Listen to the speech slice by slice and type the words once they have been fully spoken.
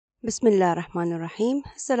بسم الله الرحمن الرحيم.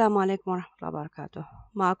 السلام عليكم ورحمة الله وبركاته.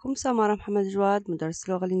 معكم سمارة م.Jawad مدرس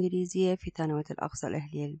اللغة الإنجليزية في ثانوية الأقصى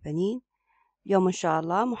الأهلية للبنين. اليوم إن شاء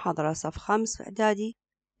الله محاضرة صف 5 اعدادي،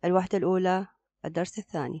 الوحدة الأولى، الدرس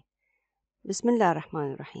الثاني. بسم الله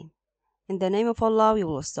الرحمن الرحيم. In the name of Allah we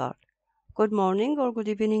will start. Good morning or good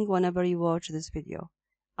evening whenever you watch this video.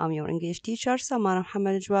 I'm your English teacher Samara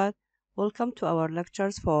m.Jawad. Welcome to our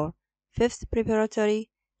lectures for 5th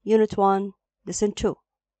Preparatory Unit 1 Lesson 2.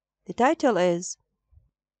 The title is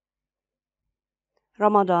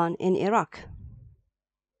Ramadan in Iraq.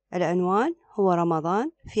 العنوان هو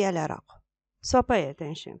رمضان في العراق. So pay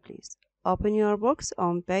attention please. Open your books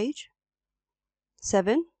on page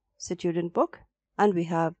 7, student book, and we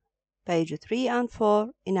have page 3 and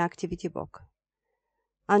 4 in activity book.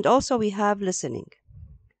 And also we have listening.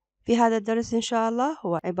 في هذا الدرس إن شاء الله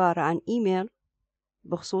هو عبارة عن إيميل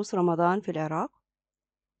بخصوص رمضان في العراق.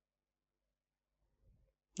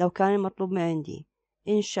 لو كان المطلوب من عندي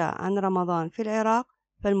إنشاء عن رمضان في العراق،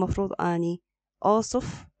 فالمفروض أني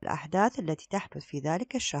أوصف الأحداث التي تحدث في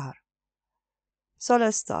ذلك الشهر. So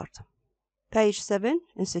let's start. Page 7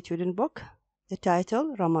 in student book. The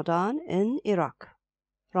title Ramadan in Iraq.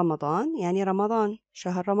 رمضان يعني رمضان،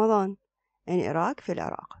 شهر رمضان. In Iraq في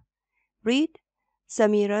العراق. Read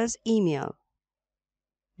Samira's email.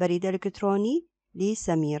 بريد إلكتروني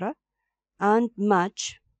لسميرة. And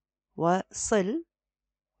match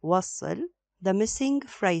وصل the missing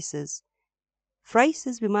phrases.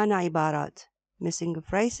 phrases بمعنى عبارات. missing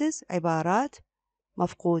phrases عبارات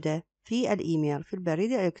مفقودة في الإيميل في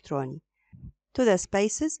البريد الإلكتروني. to the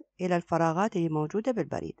spaces إلى الفراغات اللي موجودة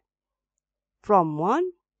بالبريد. from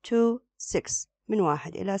 1 to 6 من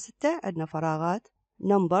 1 إلى 6 عندنا فراغات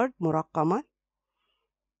numbered مرقمة.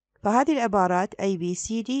 فهذه العبارات A B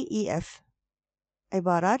C D E F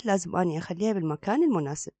عبارات لازم أني أخليها بالمكان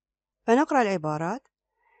المناسب. فنقرأ العبارات.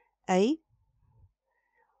 A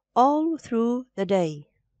all through the day.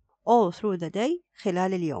 all through the day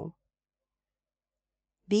خلال اليوم.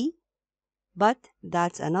 B but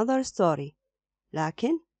that's another story.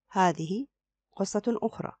 لكن هذه قصة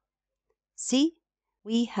أخرى. C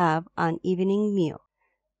we have an evening meal.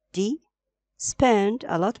 D spend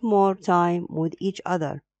a lot more time with each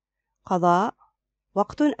other. قضاء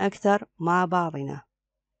وقت أكثر مع بعضنا.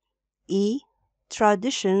 E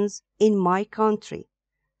traditions in my country.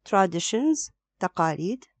 traditions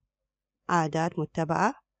تقاليد، عادات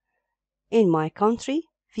متبعة. in my country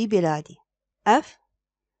في بلادي. F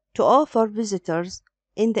to offer visitors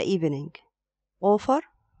in the evening. offer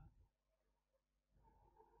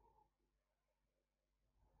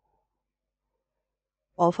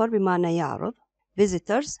بمعنى يعرض.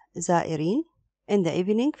 visitors زائرين. in the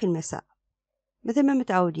evening في المساء. مثل ما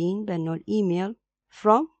متعودين بأنه الإيميل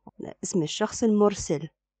from اسم الشخص المرسل،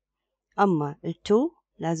 أما to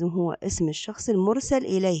لازم هو اسم الشخص المرسل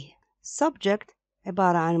إليه. subject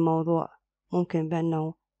عبارة عن موضوع، ممكن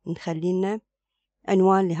بأنه نخلينا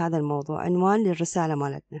عنوان لهذا الموضوع، عنوان للرسالة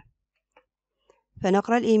مالتنا.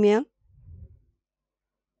 فنقرأ الإيميل.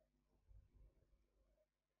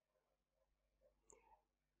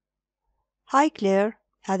 Hi Claire،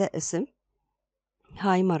 هذا اسم.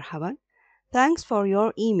 Hi مرحبا. Thanks for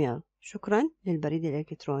your email. شكرا للبريد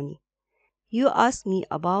الإلكتروني. You asked me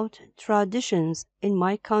about traditions in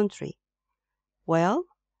my country. Well,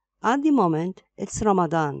 at the moment it's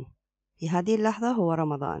Ramadan. في هذه اللحظة هو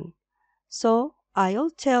رمضان. So I'll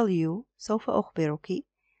tell you، سوف أخبرك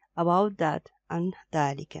about that عن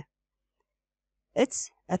ذلك. It's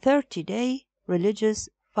a 30-day religious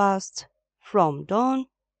fast from dawn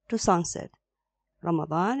to sunset.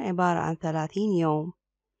 رمضان عبارة عن 30 يوم.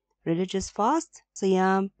 religious fast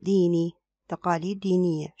صيام ديني، تقاليد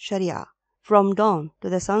دينية، شريعة. from dawn to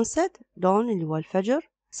the sunset. dawn اللي هو الفجر،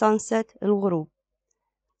 sunset الغروب.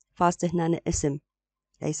 fast هنا اسم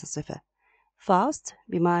ليس صفة. fast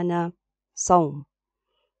بمعنى صوم.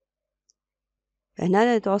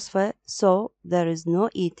 فهنا نتوصفه so there is no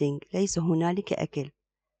eating، ليس هنالك أكل.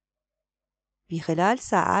 في خلال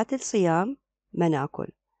ساعات الصيام ما نأكل.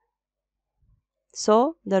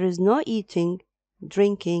 so there is no eating,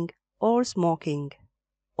 drinking or smoking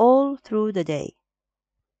all through the day.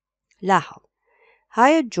 لاحظ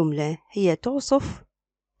هاي الجملة هي توصف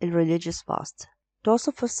religious fast،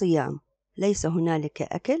 توصف الصيام. ليس هنالك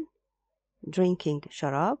أكل، drinking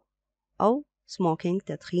شراب، أو smoking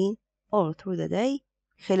تدخين، all through the day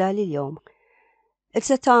خلال اليوم. It's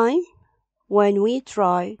a time when we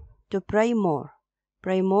try to pray more.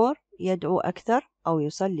 pray more يدعو أكثر أو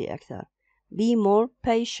يصلي أكثر. be more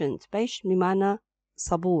patient بمعنى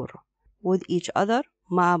صبور. with each other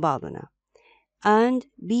مع بعضنا. and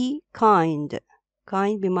be kind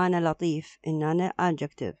بمعنى لطيف، إننا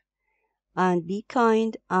adjective. and be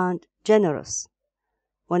kind and generous.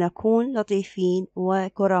 ونكون لطيفين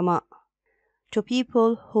وكرماء to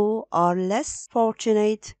people who are less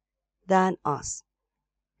fortunate than us.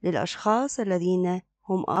 للأشخاص الذين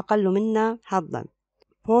هم أقل منا حظا.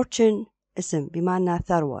 Fortune اسم بمعنى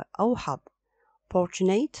ثروة أو حظ.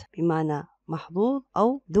 Fortunate بمعنى محظوظ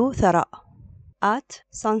أو ذو ثراء. At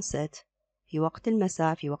sunset في وقت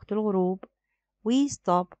المساء في وقت الغروب we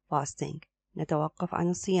stop fasting نتوقف عن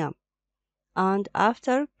الصيام. And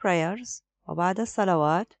after prayers وبعد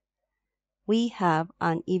الصلوات we have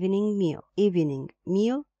an evening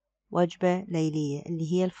meal وجبة ليلية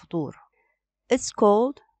اللي هي الفطور. It's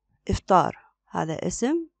called إفطار. هذا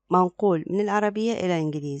اسم منقول من العربية إلى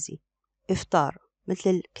الإنجليزي. إفطار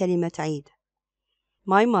مثل كلمة عيد.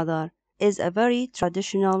 My mother is a very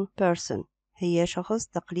traditional person. هي شخص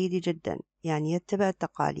تقليدي جدا يعني يتبع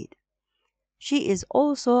التقاليد. She is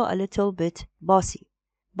also a little bit bossy.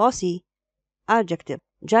 Bossy adjective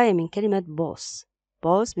جاية من كلمة boss.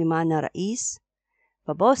 boss بمعنى رئيس.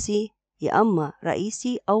 فبوسي يا أما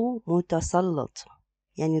رئيسي أو متسلط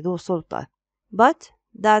يعني ذو سلطة. But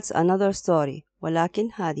that's another story. ولكن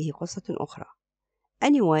هذه قصة أخرى.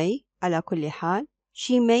 Anyway على كل حال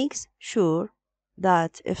she makes sure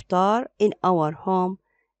that إفطار in our home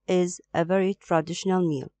is a very traditional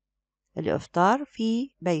meal. الإفطار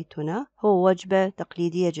في بيتنا هو وجبة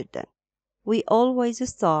تقليدية جدا. We always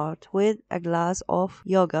start with a glass of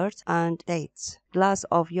yogurt and dates. Glass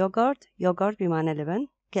of yogurt بمعنى لبن.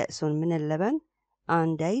 كأس من اللبن.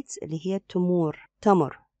 And dates اللي هي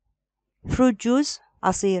تمر. Fruit juice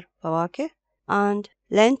عصير فواكه. And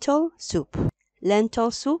lentil soup.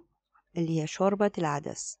 Lentil soup اللي هي شوربة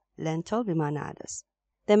العدس. Lentil بمعنى عدس.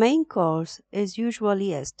 The main course is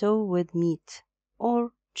usually a stew with meat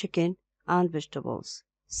or chicken and vegetables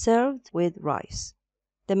served with rice.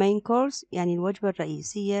 The main course يعني الوجبة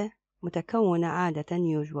الرئيسية متكونة عادة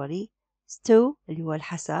usually stew اللي هو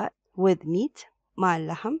الحساء with meat مع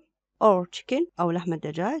اللحم or chicken أو لحم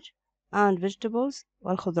الدجاج and vegetables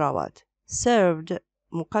والخضروات served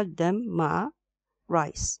مقدم مع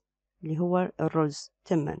rice اللي هو الرز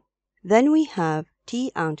تماً. Then we have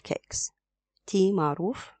tea and cakes. tea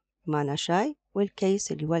معروف معنى شاي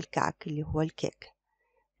والكيس اللي هو الكعك اللي هو الكيك.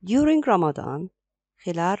 During Ramadan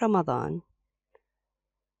خلال رمضان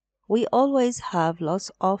we always have lots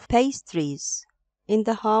of pastries in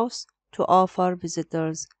the house to offer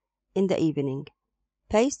visitors in the evening.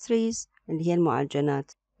 Pastries اللي هي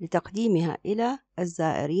المعجنات لتقديمها إلى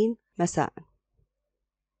الزائرين مساء.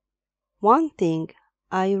 One thing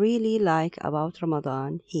I really like about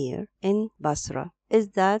Ramadan here in Basra is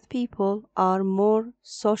that people are more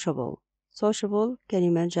sociable. Sociable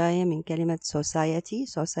كلمة جاية من كلمة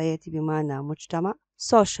society بمعنى مجتمع.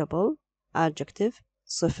 Sociable adjective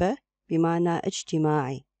صفة بمعنى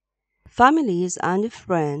اجتماعي. Families and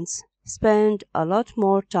friends spend a lot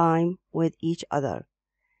more time with each other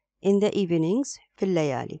in the evenings في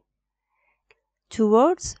الليالي.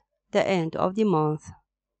 Towards the end of the month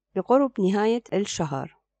بقرب نهاية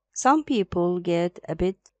الشهر some people get a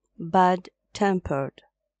bit bad-tempered.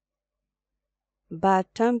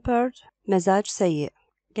 Bad-tempered مزاج سيء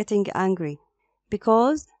getting angry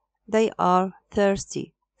because they are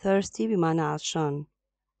thirsty بمعنى عطشان.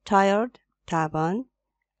 Tired تعبان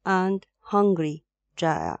and hungry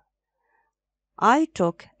جائع. I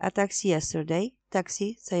took a taxi yesterday.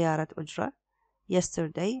 taxi سيارة أجرة.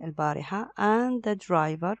 yesterday البارحة and the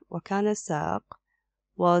driver وكان السائق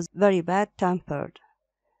was very bad-tempered.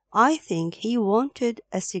 I think he wanted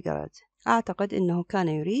a cigarette. أعتقد أنه كان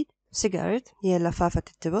يريد cigarette هي لفافة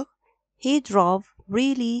التبغ. He drove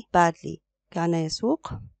really badly. كان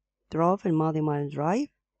يسوق drove الماضي مال drive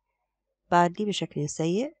badly بشكل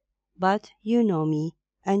سيء. But you know me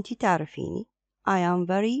أنت تعرفيني. I am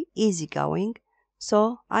very easygoing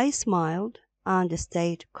so I smiled and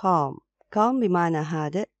stayed calm. calm بمعنى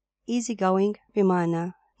هادئ. easygoing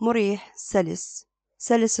بمعنى مريح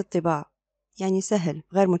سلس الطباع يعني سهل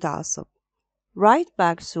غير متعصب. Write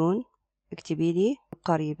back soon اكتبي لي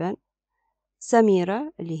قريبا.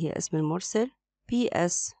 سميرة اللي هي اسم المرسل.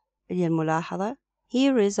 PS اللي هي الملاحظة.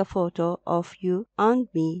 Here is a photo of you and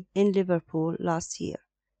me in Liverpool last year.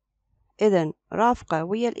 إذن رافقة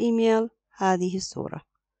ويا الإيميل هذه الصورة.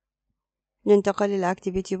 ننتقل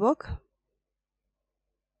للأكتيفيتي بوك.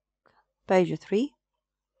 page 3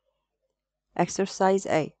 exercise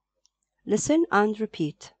A. listen and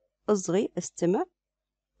repeat. اصغي استمع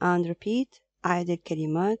and repeat أعد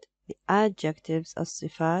الكلمات. the adjectives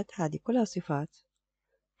الصفات هذه كلها صفات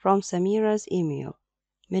from Samira's email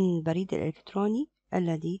من البريد الإلكتروني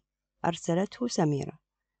الذي أرسلته سميرة.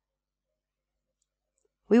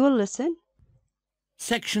 We will listen.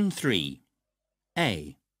 Section 3.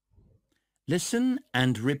 A. Listen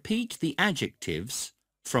and repeat the adjectives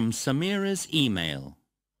from Samira's email.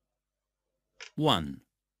 1.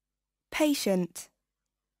 Patient.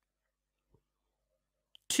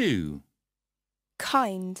 2.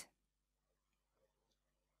 Kind.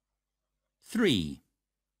 3.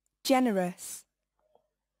 Generous.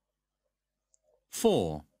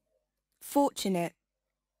 4. Fortunate.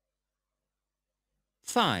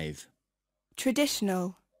 5.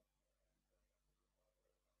 Traditional.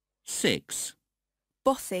 6.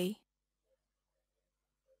 Bossy.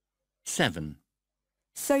 7.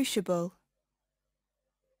 Sociable.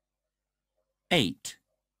 8.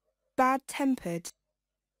 Bad-tempered.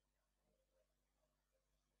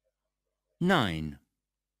 9.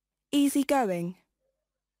 Easygoing.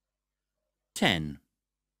 10.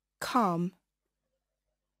 Calm.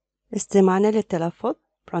 استمعنا للتلفظ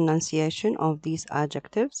pronunciation of these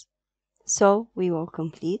adjectives. So we will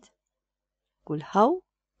complete. قل how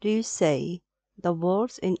do you say the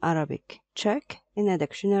words in Arabic? Check in a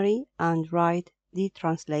dictionary and write the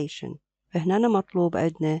translation. فهنا مطلوب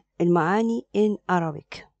عندنا المعاني in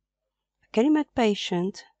Arabic. كلمة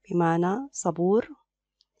patient بمعنى صبور،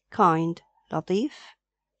 kind لطيف،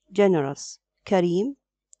 generous كريم،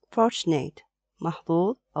 fortunate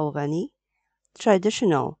محظوظ أو غني،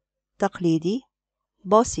 traditional تقليدي،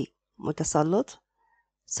 bossy متسلط،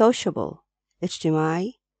 sociable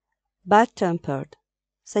اجتماعي، bad-tempered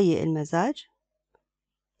سيء المزاج،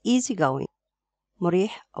 easygoing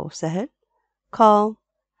مريح أو سهل، calm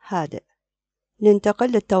هادئ.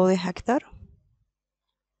 ننتقل للتوضيح أكثر.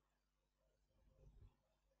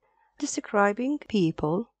 Describing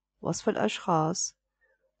people وصف الأشخاص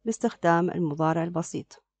باستخدام المضارع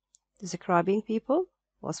البسيط. Describing people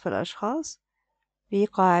وصف الأشخاص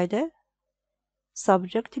بقاعدة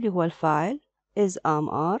subject اللي هو الفاعل is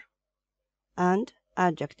are and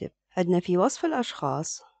adjective. عندنا في وصف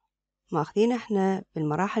الأشخاص ماخذين احنا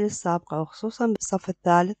بالمراحل السابقة وخصوصا بالصف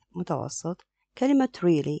الثالث متوسط كلمة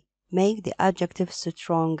really make the adjective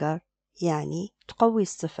stronger يعني تقوي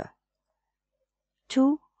الصفة.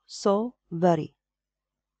 too so very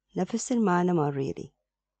نفس المعنى مع really.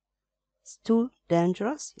 It's too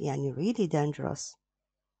dangerous يعني really dangerous.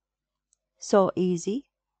 So easy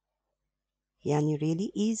يعني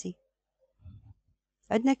really easy.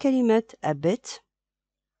 عندنا كلمة a bit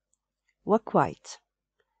و quite.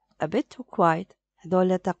 a bit و quite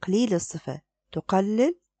هذول تقليل الصفة،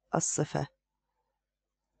 تقلل الصفة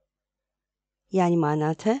يعني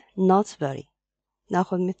معناتها not very.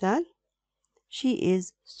 ناخذ مثال She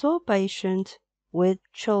is so patient with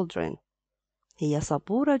children. هي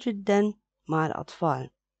صبورة جدا مع الأطفال.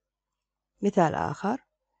 مثال آخر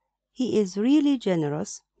He is really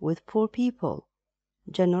generous with poor people.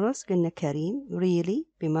 generous قلنا كريم، really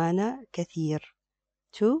بمعنى كثير،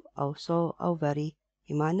 to أو so أو very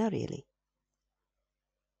بمعنى really.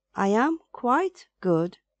 I am quite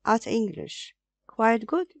good at English. quite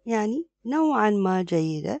good يعني نوعا ما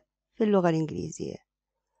جيدة في اللغة الإنجليزية.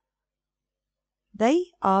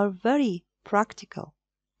 They are very practical.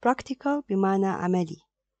 practical بمعنى عملي،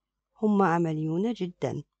 هم عمليون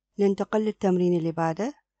جدا. ننتقل للتمرين اللي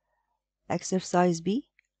بعده. Exercise B.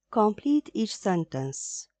 Complete each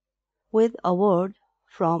sentence with a word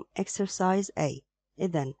from exercise A.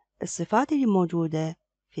 إذن الصفات اللي موجودة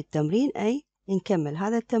في التمرين A نكمل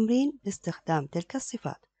هذا التمرين باستخدام تلك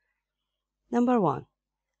الصفات. Number 1.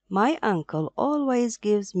 My uncle always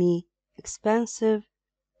gives me expensive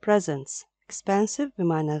presents. expensive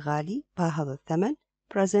بمعنى غالي باهظ الثمن.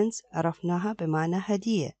 presents عرفناها بمعنى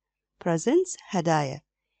هدية. presents هدايا.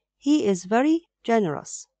 He is very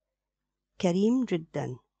generous. كريم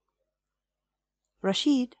جدا.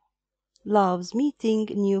 رشيد loves meeting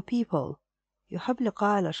new people. يحب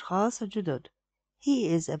لقاء الأشخاص الجدد. He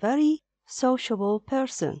is a very sociable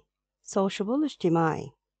person. sociable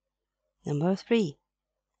اجتماعي. Number 3.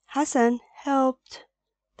 Hassan helped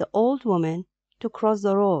the old woman to cross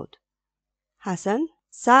the road. حسن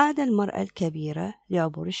ساعد المرأة الكبيرة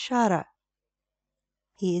لعبور الشارع.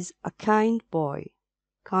 He is a kind boy.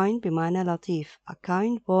 kind بمعنى لطيف. a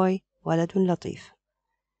kind boy ولد لطيف.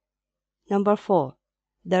 Number 4.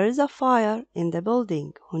 There is a fire in the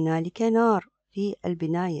building. هنالك نار في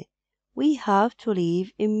البناية. We have to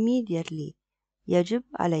leave immediately. يجب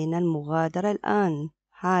علينا المغادرة الآن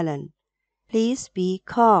حالا. Please be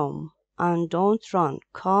calm and don't run.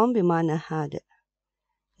 calm بمعنى هادئ.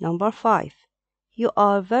 Number 5. You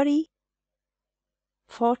are very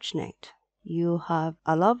fortunate. You have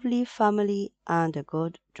a lovely family and a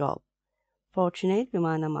good job. fortunate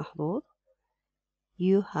بمعنى محظوظ.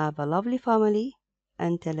 You have a lovely family.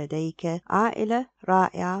 أنت لديك عائلة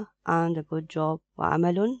رائعة and a good job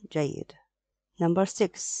وعمل جيد. Number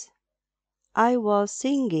 6. I was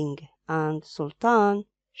singing and Sultan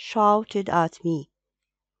shouted at me.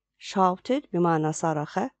 Shouted بمعنى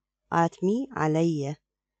صرخ at me علي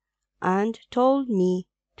and told me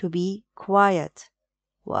to be quiet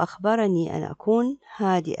وأخبرني أن أكون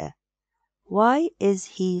هادئة. Why is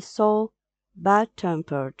he so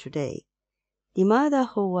bad-tempered today? لماذا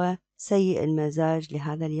هو سيء المزاج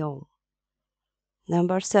لهذا اليوم؟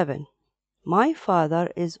 Number 7. My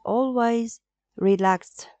father is always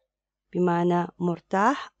relaxed بمعنى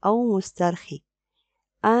مرتاح أو مسترخي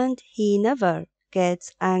and he never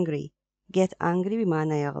gets angry. Get angry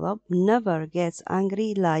بمعنى يغضب. Never gets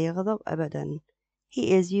angry لا يغضب أبدا.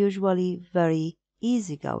 He is usually very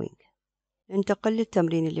easygoing. ننتقل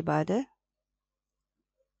للتمرين اللي بعده.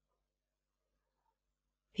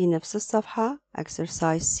 في نفس الصفحة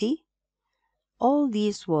exercise C. All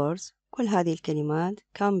these words كل هذه الكلمات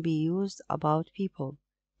can be used about people.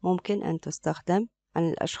 ممكن أن تستخدم عن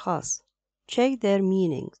الأشخاص. Check their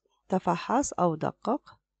meanings. تفحص أو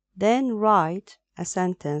دقق. Then write a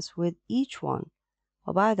sentence with each one.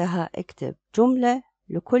 وبعدها اكتب جملة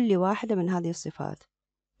لكل واحدة من هذه الصفات.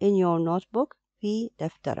 In your notebook في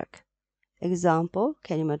دفترك. Example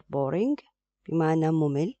كلمة boring بمعنى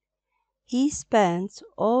ممل. He spends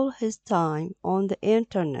all his time on the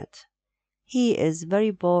internet. He is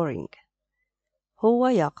very boring. هو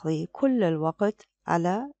يقضي كل الوقت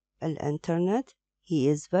على الإنترنت. He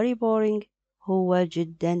is very boring. هو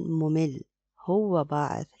جدا ممل. هو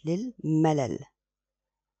باعث للملل.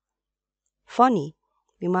 Funny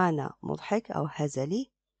بمعنى مضحك أو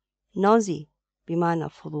هزلي. Nosy بمعنى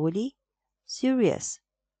فضولي. Serious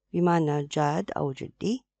بمعنى جاد أو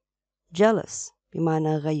جدي. Jealous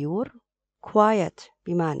بمعنى غيور. Quiet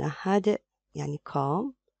بمعنى هادئ يعني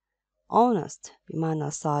calm. Honest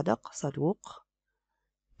بمعنى صادق صدوق.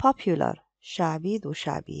 Popular شعبي ذو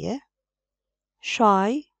شعبية.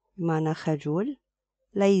 Shy بمعنى خجول.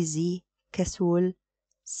 Lazy كسول.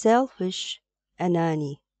 Selfish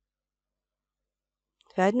أناني.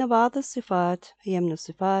 فعندنا بعض الصفات هي من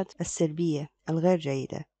الصفات السلبية الغير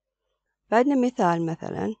جيدة. فعندنا مثال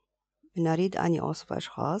مثلا نريد أن أوصف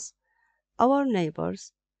أشخاص. Our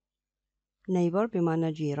neighbors. neighbor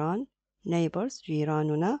بمعنى جيران. neighbors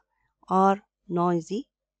جيراننا are noisy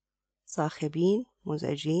صاخبين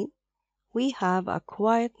مزعجين. We have a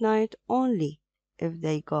quiet night only if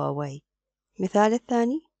they go away. مثال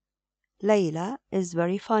الثاني. ليلى is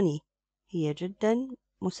very funny. هي جدا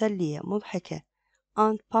مسلية مضحكة.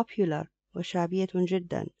 and popular وشعبية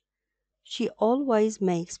جدا. She always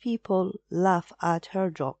makes people laugh at her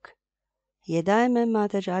joke. هي دائما ما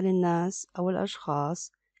تجعل الناس أو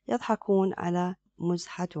الأشخاص يضحكون على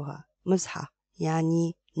مزحتها. مزحة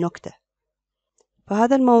يعني نكتة.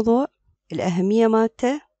 فهذا الموضوع الأهمية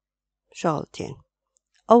مالته شغلتين.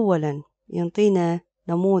 أولا ينطينا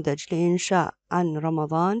نموذج لإنشاء عن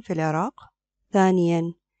رمضان في العراق.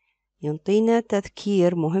 ثانيا ينطينا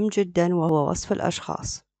تذكير مهم جدا وهو وصف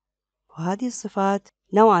الأشخاص. وهذه الصفات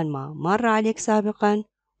نوعا ما مر عليك سابقا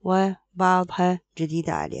وبعضها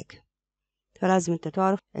جديدة عليك. فلازم أنت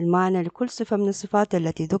تعرف المعنى لكل صفة من الصفات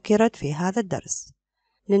التي ذكرت في هذا الدرس.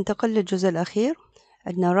 ننتقل للجزء الأخير.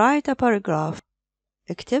 عندنا write a paragraph.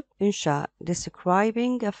 اكتب إنشاء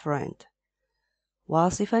describing a friend.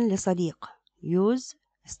 واصفا لصديق. use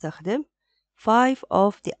استخدم 5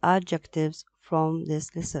 of the adjectives from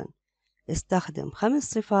this lesson. استخدم 5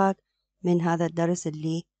 صفات من هذا الدرس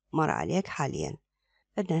اللي مر عليك حاليا.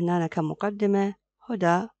 عندنا هنا كمقدمة.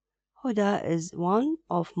 هدى is one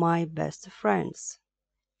of my best friends.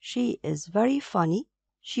 She is very funny.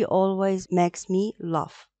 She always makes me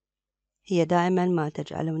laugh. هي دائما ما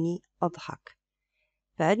تجعلني أضحك.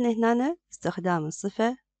 فعندنا هنا استخدام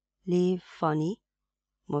الصفة لfunny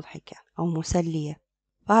مضحكة أو مسلية.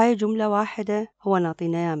 فهاي جملة واحدة هو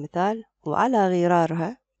نعطينا إياها مثال وعلى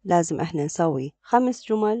غرارها لازم احنا نسوي 5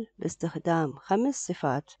 جمل باستخدام 5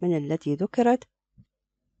 صفات من التي ذكرت.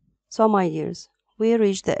 So my dears, we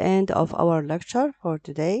reached the end of our lecture for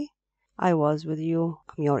today. I was with you.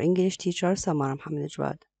 I'm your English teacher,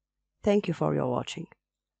 samara.m.j.Shaker. Thank you for your watching.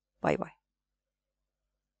 Bye bye.